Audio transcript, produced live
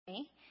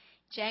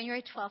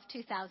January 12,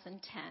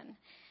 2010,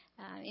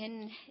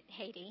 in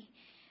Haiti.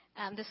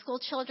 The school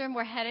children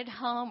were headed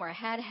home or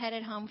had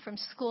headed home from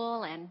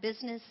school, and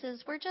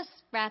businesses were just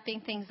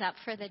wrapping things up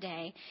for the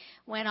day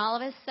when all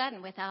of a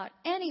sudden, without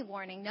any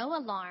warning, no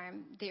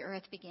alarm, the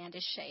earth began to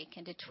shake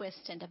and to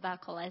twist and to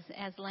buckle,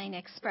 as Lane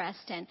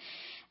expressed.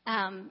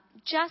 And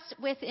just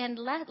within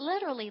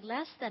literally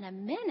less than a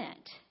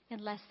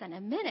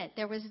minute,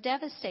 there was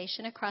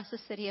devastation across the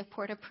city of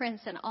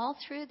Port-au-Prince and all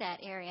through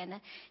that area and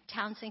the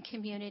towns and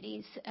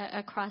communities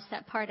across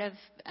that part of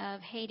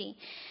Haiti,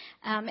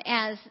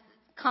 as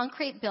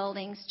concrete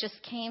buildings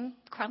just came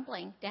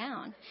crumbling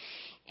down.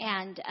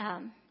 And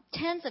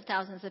tens of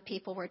thousands of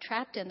people were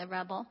trapped in the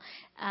rubble.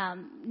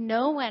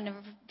 No one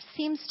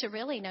seems to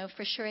really know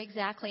for sure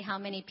exactly how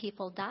many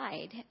people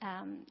died.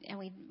 And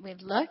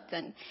we've looked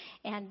and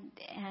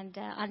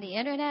on the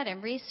internet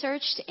and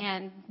researched,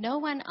 and no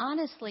one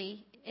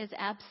honestly is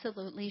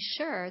absolutely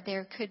sure.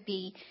 There could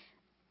be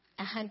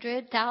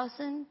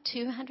 100,000,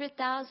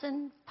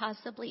 200,000,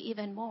 possibly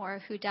even more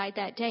who died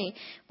that day.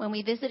 When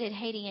we visited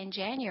Haiti in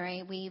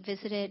January, we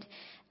visited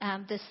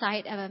the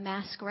site of a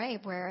mass grave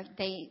where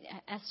they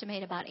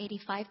estimate about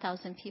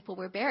 85,000 people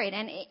were buried.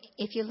 And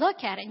if you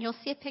look at it, and you'll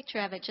see a picture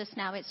of it just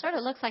now, it sort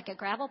of looks like a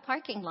gravel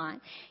parking lot,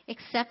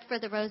 except for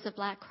the rows of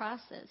black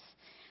crosses.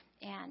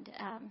 And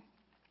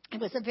it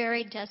was a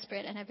very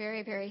desperate and a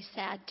very, very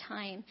sad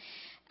time.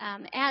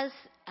 As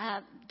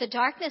the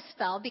darkness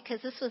fell,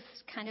 because this was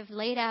kind of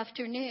late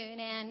afternoon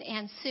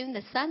and soon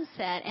the sun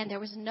set and there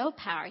was no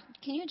power.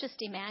 Can you just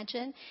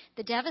imagine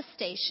the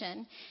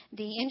devastation,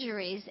 the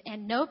injuries,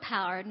 and no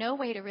power, no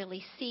way to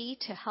really see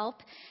to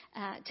help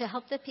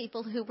the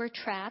people who were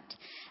trapped.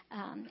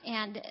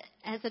 And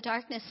as the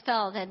darkness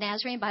fell, the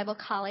Nazarene Bible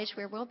College,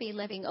 where we'll be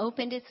living,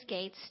 opened its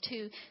gates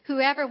to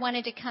whoever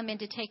wanted to come in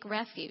to take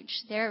refuge.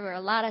 There were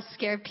a lot of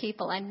scared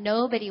people, and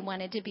nobody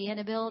wanted to be in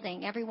a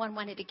building. Everyone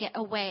wanted to get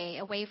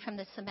away from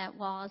the cement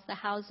walls, the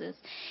houses.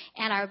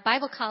 And our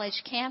Bible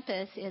College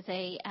campus is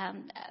a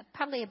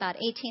probably about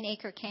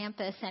 18-acre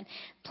campus and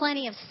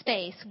plenty of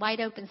space, wide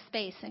open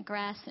space and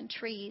grass and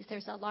trees.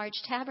 There's a large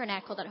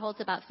tabernacle that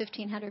holds about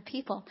 1,500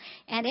 people.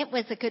 And it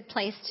was a good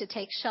place to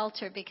take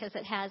shelter because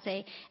it has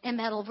a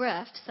metal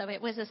roof, so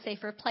it was a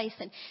safer place.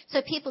 And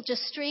so people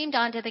just streamed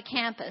onto the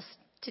campus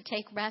to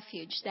take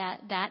refuge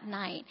that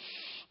night.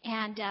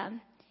 And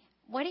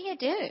what do you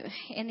do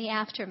in the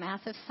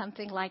aftermath of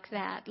something like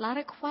that? A lot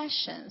of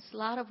questions, a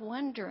lot of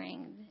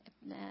wondering.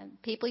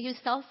 People use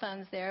cell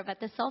phones there, but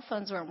the cell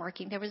phones weren't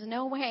working. There was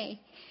no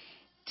way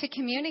to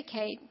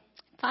communicate,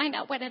 find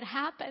out what had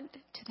happened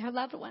to their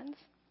loved ones.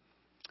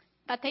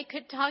 But they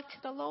could talk to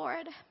the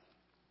Lord.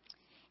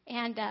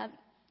 And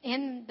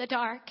in the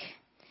dark,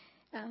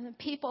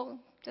 people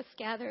just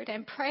gathered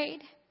and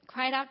prayed,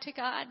 cried out to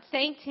God,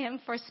 thanked Him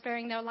for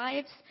sparing their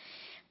lives.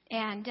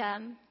 And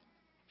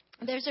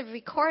there's a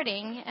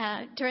recording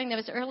during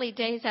those early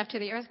days after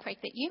the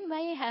earthquake that you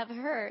may have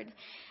heard.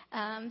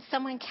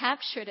 Someone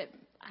captured it,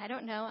 I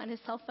don't know, on a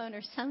cell phone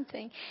or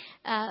something.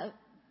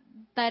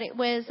 But it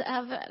was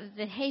of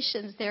the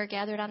Haitians there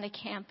gathered on the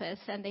campus,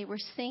 and they were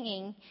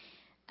singing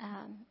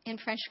in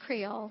French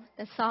Creole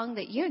the song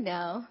that you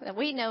know, that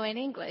we know in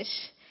English.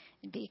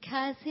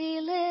 Because He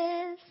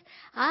lives,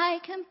 I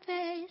can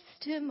face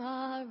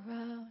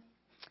tomorrow.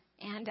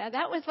 And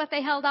that was what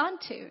they held on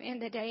to in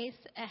the days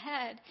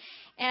ahead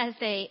as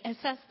they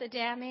assessed the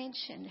damage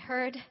and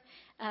heard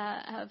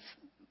of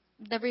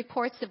the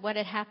reports of what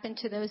had happened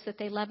to those that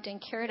they loved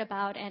and cared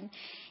about, and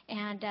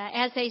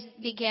as they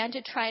began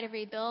to try to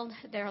rebuild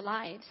their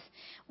lives.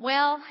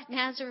 Well,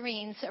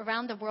 Nazarenes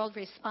around the world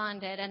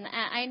responded, and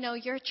I know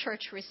your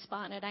church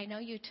responded. I know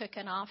you took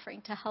an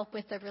offering to help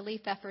with the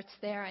relief efforts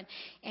there,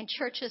 and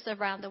churches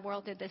around the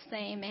world did the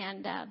same,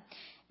 and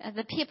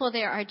the people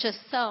there are just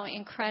so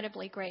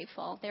incredibly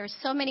grateful. There are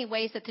so many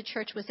ways that the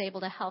church was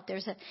able to help. There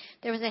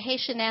was a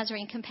Haitian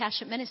Nazarene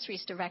Compassion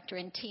Ministries director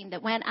and team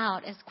that went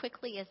out as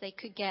quickly as they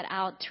could get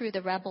out through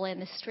the rubble in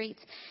the streets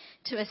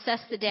to assess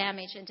the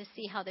damage and to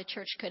see how the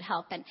church could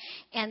help.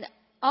 And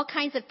all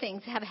kinds of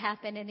things have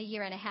happened in a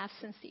year and a half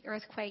since the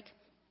earthquake.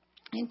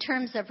 In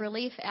terms of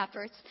relief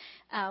efforts,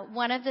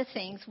 one of the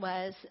things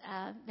was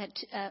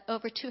that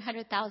over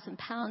 200,000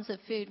 pounds of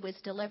food was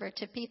delivered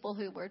to people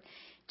who were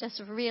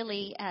just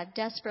really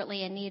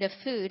desperately in need of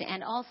food,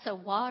 and also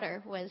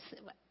water was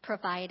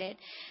provided.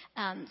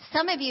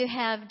 Some of you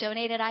have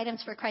donated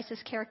items for crisis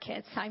care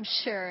kits, I'm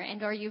sure,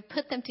 or you've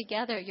put them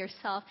together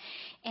yourself.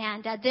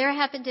 And there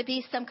happened to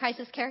be some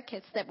crisis care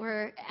kits that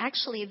were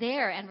actually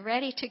there and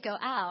ready to go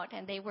out,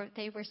 and they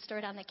were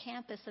stored on the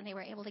campus, and they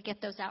were able to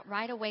get those out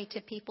right away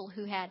to people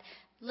who had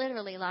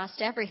literally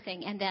lost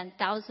everything. And then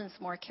thousands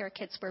more care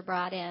kits were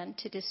brought in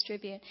to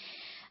distribute.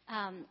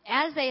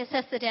 As they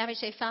assessed the damage,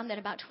 they found that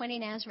about 20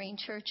 Nazarene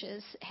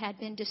churches had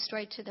been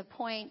destroyed to the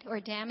point, or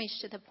damaged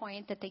to the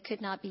point, that they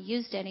could not be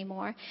used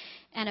anymore.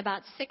 And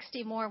about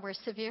 60 more were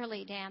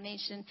severely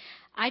damaged. And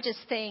I just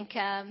think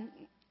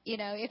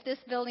if this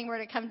building were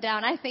to come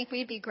down, I think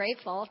we'd be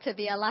grateful to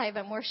be alive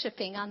and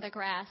worshiping on the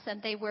grass.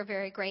 And they were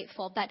very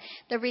grateful. But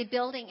the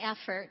rebuilding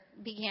effort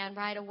began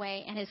right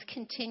away and has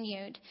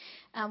continued.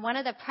 One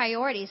of the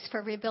priorities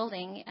for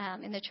rebuilding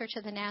in the Church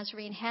of the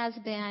Nazarene has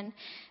been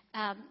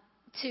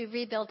to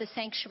rebuild the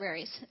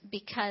sanctuaries,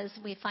 because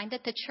we find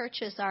that the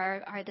churches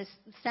are the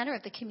center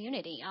of the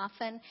community.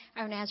 Often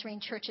our Nazarene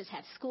churches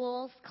have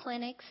schools,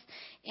 clinics,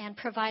 and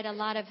provide a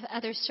lot of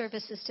other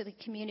services to the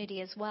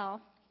community as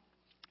well.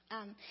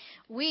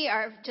 We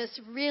are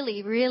just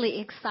really, really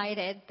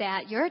excited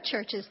that your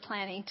church is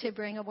planning to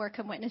bring a Work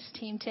and Witness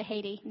team to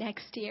Haiti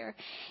next year.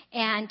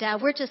 And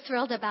we're just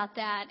thrilled about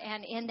that.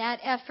 And in that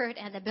effort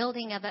and the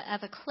building of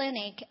a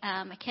clinic,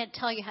 I can't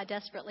tell you how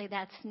desperately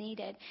that's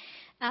needed.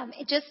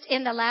 Just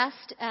in the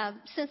last,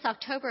 since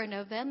October and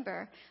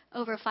November,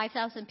 over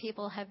 5,000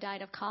 people have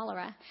died of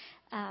cholera.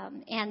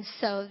 And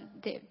so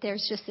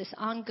there's just this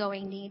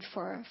ongoing need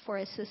for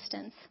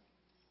assistance.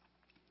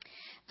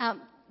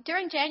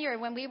 During January,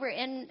 when we were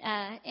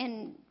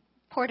in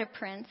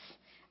Port-au-Prince,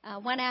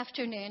 one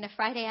afternoon, a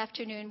Friday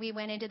afternoon, we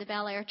went into the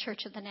Bel Air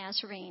Church of the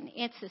Nazarene.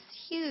 It's this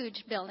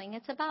huge building.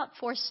 It's about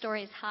 4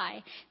 stories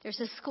high. There's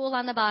a school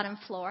on the bottom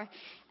floor,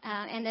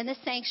 and then the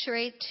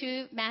sanctuary,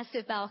 2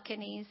 massive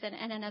balconies,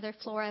 and another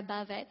floor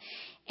above it.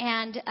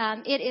 And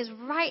it is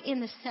right in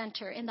the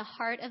center, in the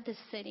heart of the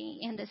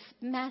city, in this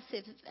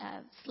massive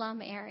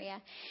slum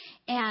area.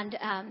 And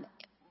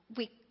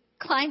we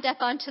climbed up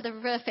onto the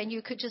roof, and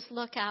you could just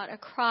look out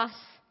across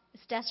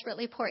this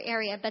desperately poor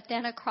area, but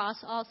then across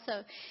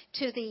also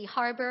to the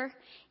harbor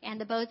and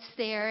the boats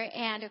there,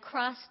 and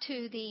across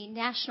to the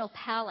National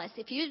Palace.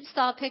 If you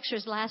saw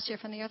pictures last year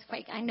from the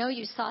earthquake, I know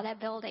you saw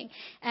that building.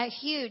 A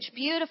huge,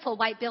 beautiful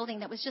white building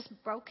that was just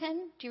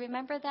broken. Do you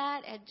remember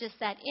that? And just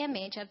that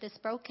image of this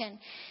broken,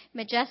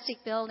 majestic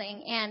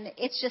building. And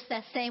it's just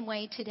that same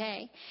way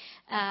today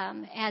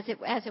as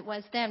it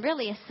was then.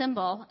 Really a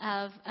symbol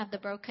of the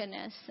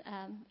brokenness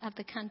of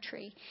the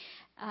country.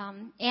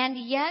 And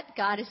yet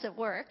God is at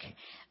work.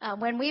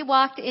 When we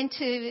walked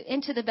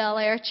into the Bel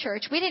Air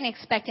Church, we didn't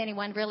expect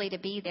anyone really to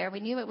be there. We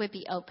knew it would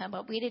be open,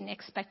 but we didn't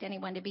expect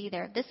anyone to be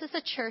there. This is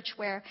a church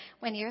where,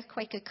 when the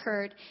earthquake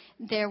occurred,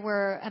 there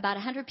were about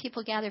 100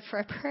 people gathered for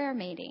a prayer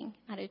meeting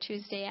on a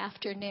Tuesday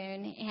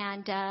afternoon,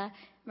 and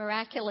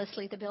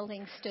miraculously, the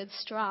building stood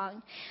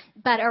strong.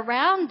 But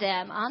around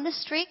them, on the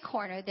street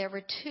corner,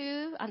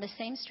 on the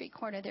same street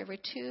corner, there were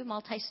 2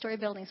 multi-story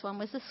buildings. One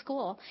was a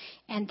school,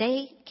 and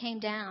they came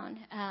down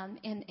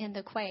in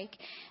the quake.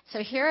 So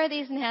here are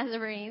these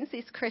Nazarenes,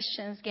 these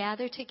Christians,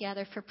 gathered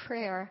together for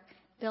prayer,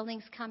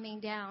 buildings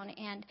coming down,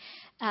 and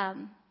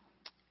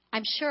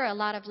I'm sure a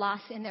lot of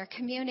loss in their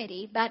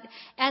community. But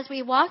as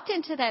we walked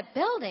into that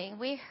building,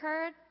 we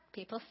heard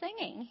people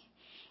singing.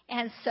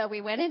 And so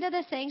we went into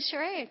the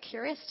sanctuary,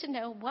 curious to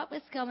know what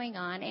was going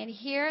on. And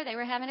here they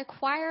were having a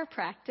choir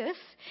practice,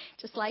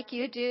 just like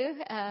you do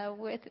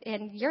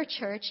in your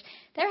church.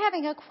 They're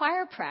having a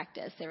choir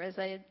practice. There was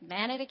a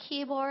man at a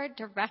keyboard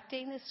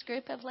directing this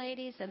group of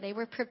ladies, and they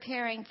were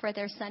preparing for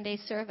their Sunday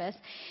service.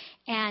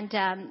 And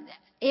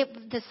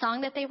the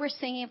song that they were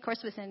singing, of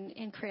course, was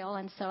in Creole,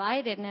 and so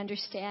I didn't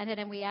understand it.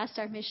 And we asked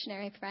our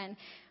missionary friend,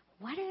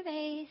 what are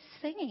they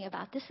singing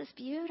about? This is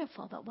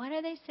beautiful, but what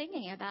are they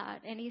singing about?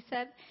 And he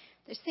said,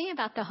 they're singing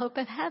about the hope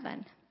of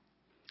heaven.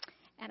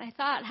 And I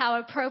thought how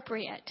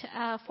appropriate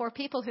for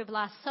people who've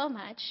lost so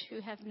much,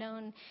 who have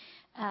known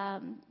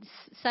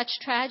such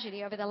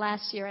tragedy over the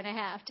last year and a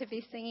half, to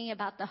be singing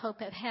about the hope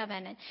of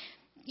heaven. And,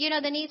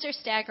 the needs are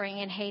staggering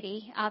in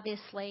Haiti,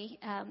 obviously.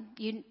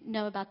 You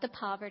know about the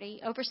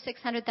poverty. Over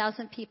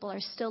 600,000 people are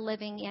still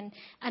living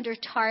under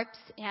tarps.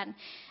 And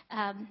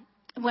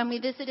when we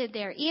visited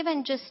there,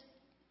 even just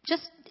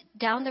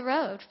down the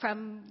road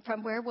from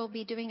where we'll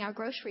be doing our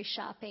grocery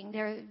shopping,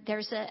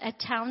 there's a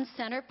town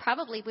center.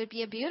 Probably would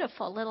be a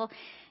beautiful little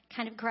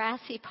kind of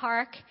grassy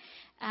park,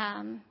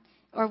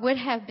 or would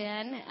have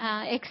been,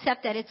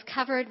 except that it's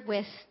covered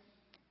with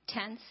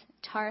tents,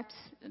 tarps,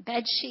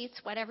 bed sheets,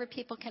 whatever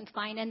people can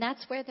find, and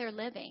that's where they're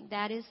living.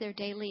 That is their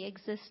daily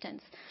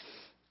existence.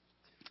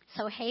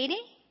 So Haiti,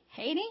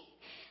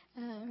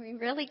 we're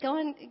really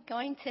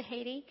going to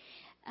Haiti.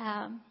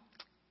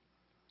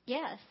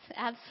 Yes,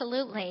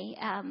 absolutely.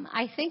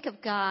 I think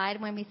of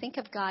God. When we think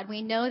of God,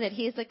 we know that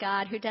He's a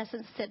God who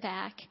doesn't sit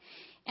back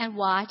and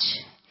watch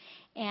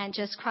and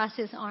just cross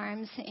His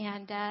arms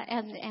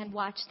and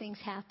watch things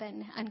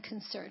happen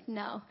unconcerned.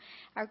 No,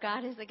 our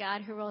God is a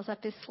God who rolls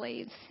up His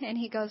sleeves, and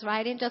He goes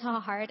right into the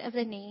heart of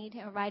the need,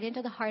 right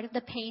into the heart of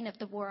the pain of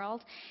the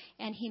world,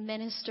 and He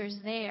ministers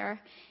there.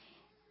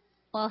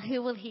 Well,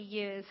 who will He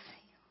use?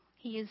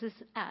 He uses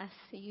us.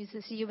 He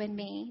uses you and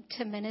me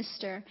to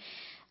minister.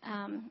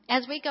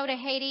 As we go to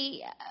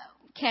Haiti,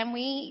 can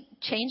we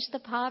change the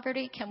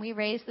poverty? Can we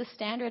raise the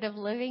standard of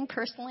living?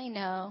 Personally,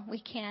 no, we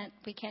can't.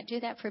 We can't do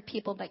that for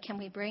people, but can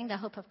we bring the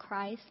hope of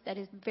Christ that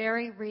is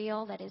very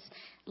real, that is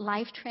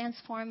life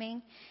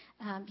transforming?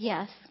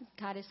 Yes,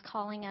 God is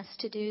calling us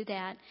to do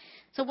that.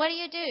 So what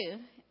do?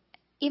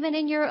 Even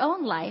in your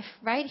own life,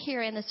 right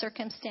here in the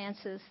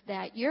circumstances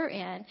that you're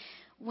in,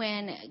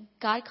 when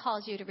God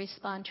calls you to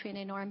respond to an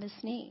enormous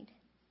need.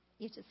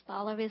 You just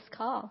follow his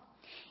call.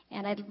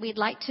 And we'd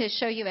like to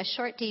show you a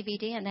short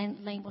DVD, and then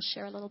Lane will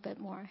share a little bit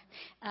more.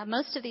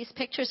 Most of these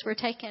pictures were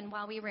taken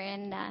while we were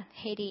in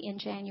Haiti in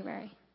January.